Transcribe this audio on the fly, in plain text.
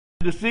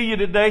To see you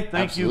today.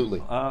 Thank Absolutely.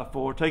 you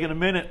for taking a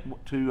minute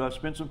to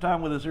spend some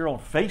time with us here on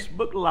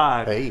Facebook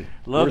Live. Hey,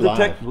 love we're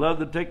live. Love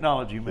the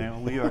technology,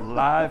 man. We are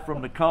live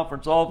from the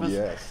conference office.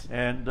 Yes.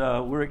 And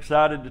we're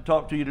excited to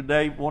talk to you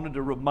today. Wanted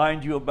to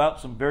remind you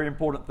about some very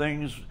important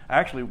things.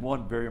 Actually,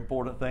 one very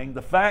important thing.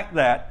 The fact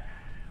that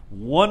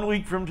 1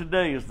 week from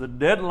today is the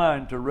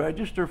deadline to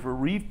register for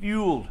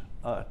Refueled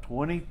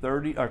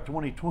 2030 or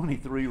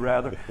 2023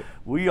 rather.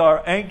 We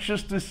are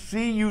anxious to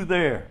see you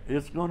there.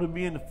 It's going to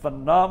be a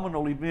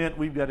phenomenal event.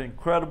 We've got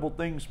incredible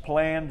things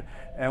planned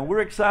and we're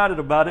excited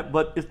about it,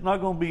 but it's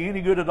not going to be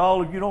any good at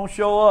all if you don't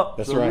show up.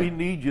 That's so right. We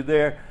need you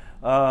there.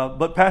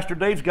 But Pastor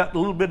Dave's got a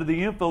little bit of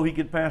the info he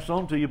can pass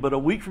on to you, but a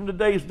week from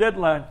today's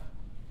deadline.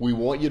 We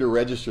want you to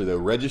register, though.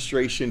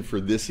 Registration for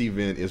this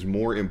event is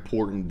more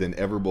important than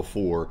ever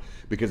before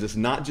because it's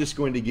not just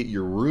going to get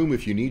your room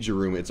if you need your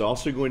room. It's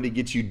also going to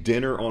get you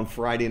dinner on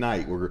Friday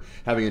night. We're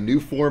having a new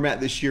format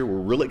this year. We're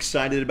real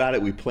excited about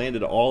it. We planned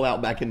it all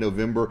out back in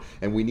November,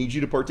 and we need you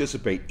to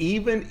participate.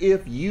 Even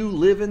if you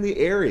live in the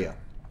area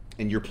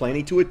and you're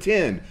planning to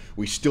attend,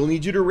 we still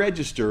need you to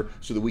register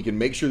so that we can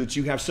make sure that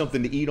you have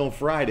something to eat on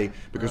Friday,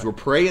 because we're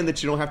praying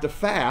that you don't have to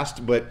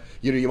fast, but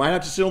you might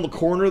have to sit on the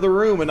corner of the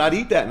room and not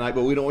eat that night,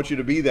 but we don't want you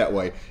to be that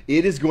way.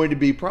 It is going to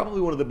be probably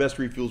one of the best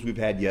refuels we've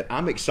had yet.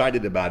 I'm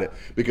excited about it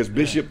because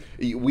Bishop,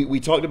 we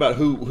talked about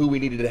who we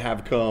needed to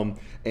have come,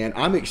 and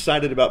I'm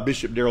excited about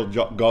Bishop Gerald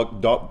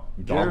Doggett.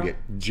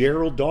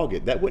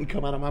 That wouldn't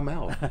come out of my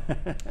mouth.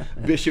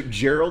 Bishop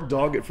Gerald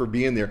Doggett for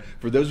being there.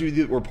 For those of you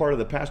that were part of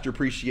the pastor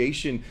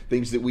appreciation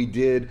things that we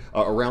did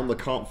around the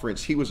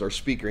conference, he was our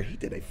speaker and he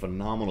did a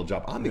phenomenal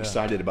job. I'm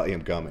excited about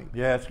him coming.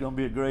 Yeah, it's going to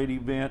be a great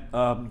event.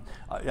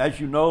 As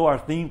you know, our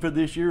theme for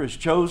this year is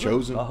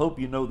Chosen. I hope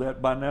you know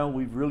that by now.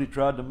 We've really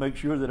tried to make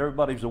sure that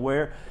everybody's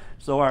aware.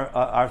 So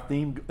our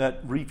theme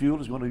at Refueled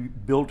is going to be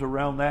built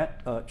around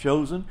that,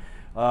 Chosen.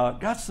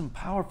 Got some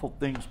powerful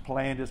things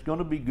planned. It's going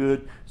to be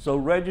good. So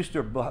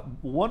register. But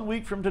 1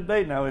 week from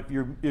today now, if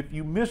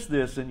you miss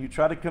this and you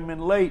try to come in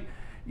late,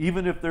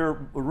 even if there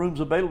are rooms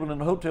available in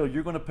the hotel,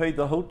 you're going to pay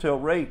the hotel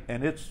rate,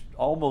 and it's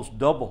almost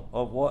double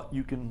of what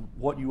you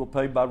will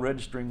pay by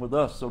registering with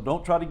us. So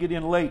don't try to get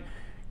in late.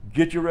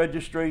 Get your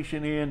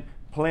registration in.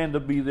 Plan to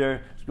be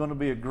there. It's going to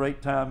be a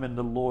great time in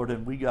the Lord,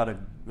 and we got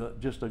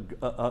just a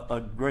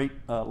great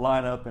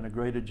lineup and a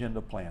great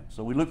agenda plan.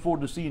 So we look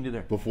forward to seeing you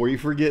there. Before you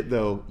forget,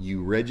 though,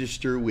 you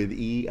register with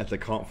E at the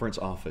conference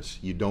office.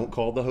 You don't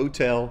call the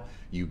hotel.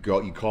 You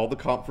call the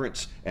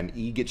conference, and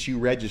E gets you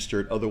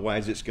registered.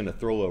 Otherwise, it's going to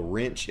throw a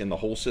wrench in the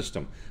whole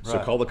system. So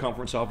call the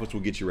conference office.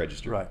 We'll get you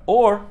registered. Right.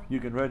 Or you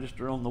can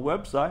register on the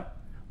website.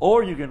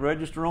 Or you can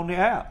register on the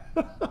app.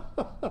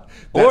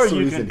 Or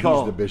you can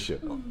call the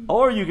bishop.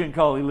 Or you can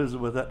call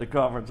Elizabeth at the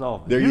conference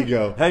office. There you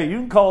go. Hey, you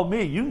can call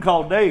me. You can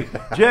call Dave.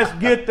 Just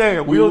get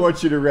there. We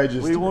want you to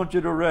register. We want you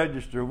to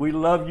register. We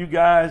love you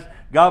guys.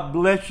 God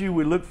bless you.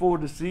 We look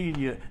forward to seeing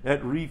you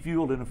at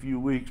Refueled in a few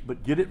weeks.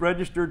 But get it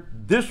registered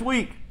this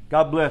week.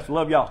 God bless.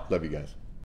 Love y'all. Love you guys.